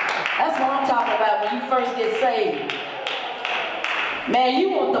 That's what I'm talking about when you first get saved. Man, you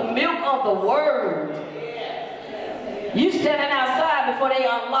want the milk of the word. You standing outside before they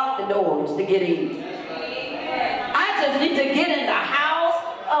unlock the doors to get in. I just need to get in the house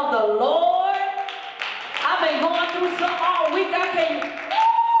of the Lord. I've been going through something all week. I can't,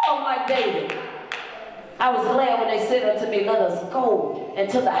 oh my baby. I was glad when they said unto me, let us go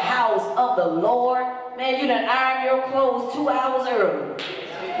into the house of the Lord. Man, you done iron your clothes 2 hours early.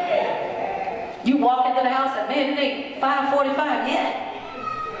 You walk into the house and man, it ain't 5:45 yet.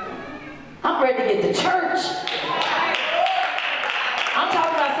 I'm ready to get to church. I'm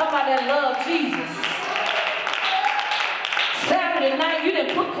talking about somebody that loves Jesus. Saturday night, you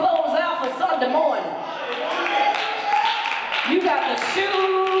didn't put clothes out for Sunday morning. You got the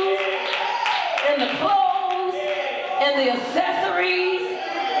shoes and the clothes and the accessories,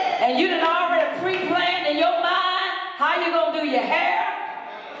 and you done already pre-planned in your mind how you gonna do your hair.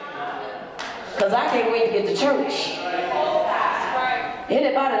 Because I can't wait to get to church.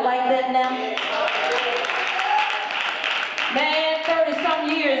 Anybody like that now? Man, 30-some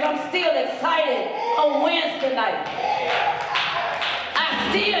years, I'm still excited on Wednesday night. I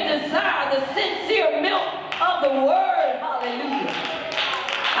still desire the sincere milk of the word. Hallelujah.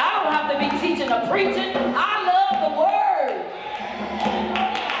 I don't have to be teaching or preaching. I love the word.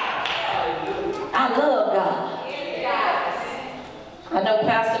 I love God. I know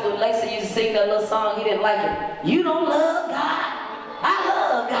Pastor Lacey used to sing that little song. He didn't like it. You don't love God. I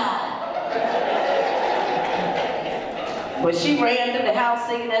love God. But she ran through the house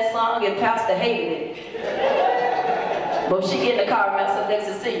singing that song and Pastor hated it. But she get in the car and I said,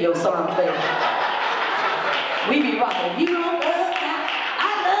 Lexi, sing your song, baby. We be rocking. You don't love God.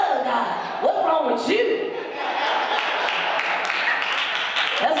 I love God. What's wrong with you?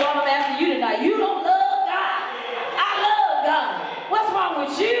 That's what I'm asking you tonight. You don't love God. I love God. What's wrong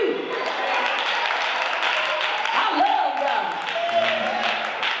with you? I love God.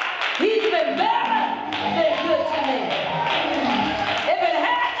 He's been better than good to me. If it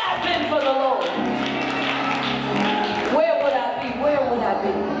had not been for the Lord, where would I be? Where would I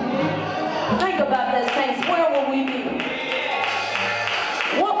be? Think about that, saints. Where would we be?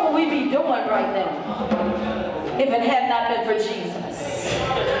 What would we be doing right now if it had not been for Jesus?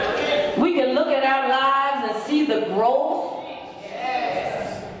 We can look at our lives and see the growth.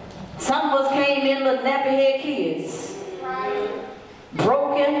 Some of us came in little nappy-head kids.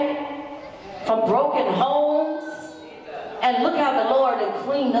 broken, from broken homes. And look how the Lord has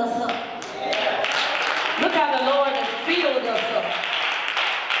cleaned us up. Look how the Lord has filled us up.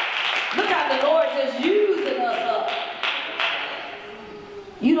 Look how the Lord is using us up.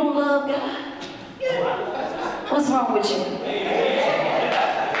 You don't love God? What's wrong with you?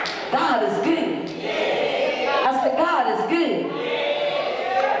 God is good. I said, God is good.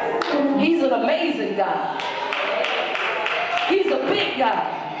 He's an amazing God. He's a big God.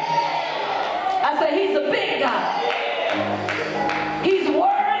 I said, he's a big God. He's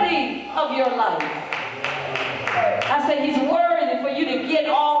worthy of your life. I said, he's worthy for you to get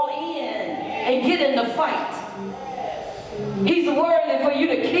all in and get in the fight. He's worthy for you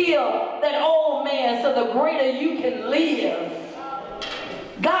to kill that old man so the greater you can live.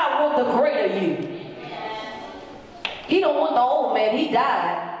 God wants the greater you. He don't want the old man. He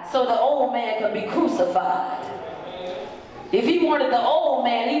died so the old man could be crucified. If he wanted the old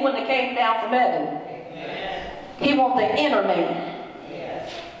man, he wouldn't have came down from heaven. He wants the inner man.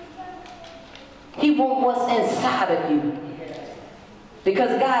 He wants what's inside of you.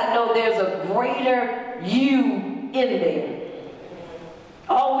 Because God knows there's a greater you in there.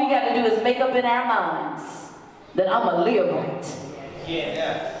 All we got to do is make up in our minds that I'm going to live right.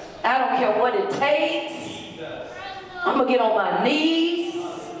 I don't care what it takes. I'm going to get on my knees.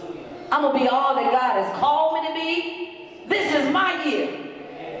 I'm going to be all that God has called me to be. This is my year.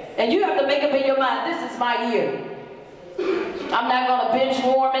 And you have to make up in your mind, this is my year. I'm not going to bench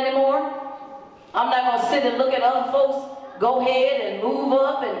warm anymore. I'm not going to sit and look at other folks go ahead and move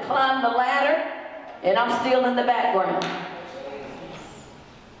up and climb the ladder, and I'm still in the background.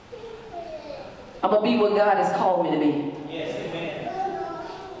 I'm going to be what God has called me to be. Yes, amen.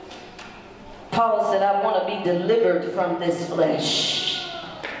 Paul said, I want to be delivered from this flesh.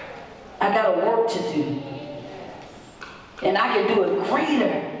 I got a work to do. And I can do it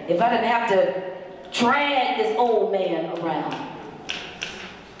greater if I didn't have to drag this old man around.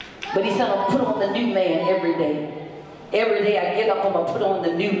 But he said, I'm going to put on the new man every day. Every day I get up, I'm going to put on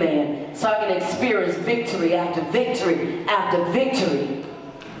the new man so I can experience victory after victory after victory.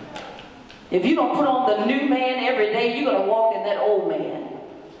 If you don't put on the new man every day, you're going to walk in that old man.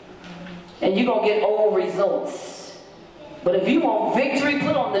 And you're going to get old results. But if you want victory,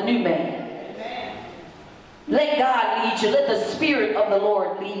 put on the new man. Let God lead you. Let the Spirit of the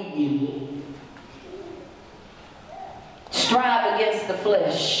Lord lead you. Strive against the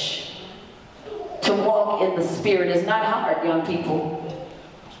flesh. To walk in the Spirit is not hard, young people.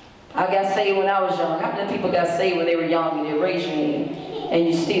 I got saved when I was young. How many people got saved when they were young and they raised your hand and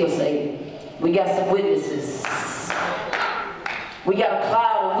you still saved? We got some witnesses. We got a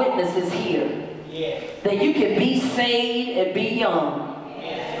cloud of witnesses here. Yeah. That you can be saved and be young.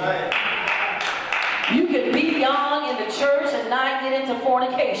 Yeah. You can be young in the church and not get into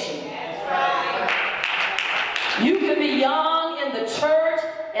fornication. You can be young in the church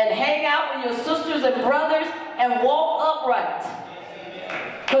and hang out with your sisters and brothers and walk upright.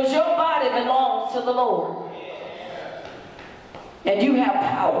 Because your body belongs to the Lord. And you have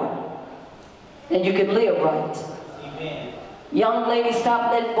power. And you can live right. Amen. Young ladies,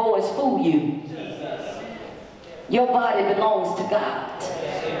 stop letting boys fool you. Your body belongs to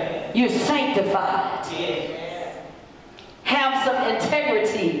God. You're sanctified. Have some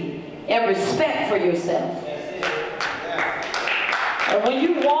integrity and respect for yourself. And when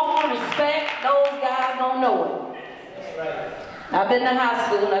you walk on respect, those guys don't know it. I've been to high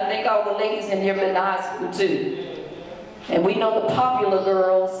school, and I think all the ladies in here have been to high school too. And we know the popular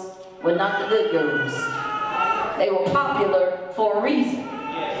girls were not the good girls. They were popular for a reason.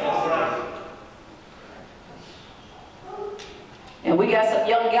 And we got some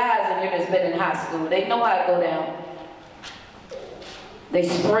young guys in here that's been in high school. They know how to go down. They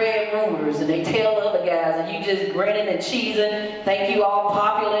spread rumors and they tell other guys, and you just grinning and cheesing, think you all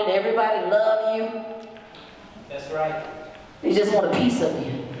popular and everybody love you. That's right. They just want a piece of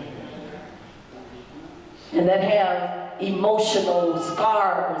you. And that have emotional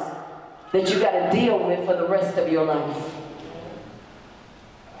scars that you got to deal with for the rest of your life.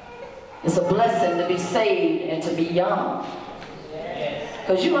 It's a blessing to be saved and to be young.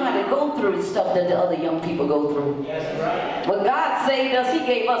 Because you don't have to go through the stuff that the other young people go through. When God saved us, He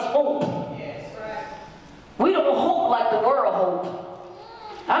gave us hope. We don't hope like the world hope.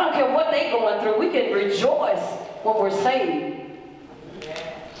 I don't care what they're going through. We can rejoice when we're saved.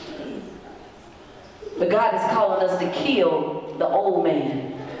 But God is calling us to kill the old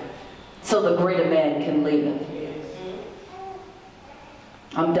man so the greater man can live.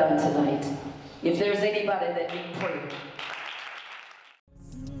 I'm done tonight. If there's anybody that needs prayer,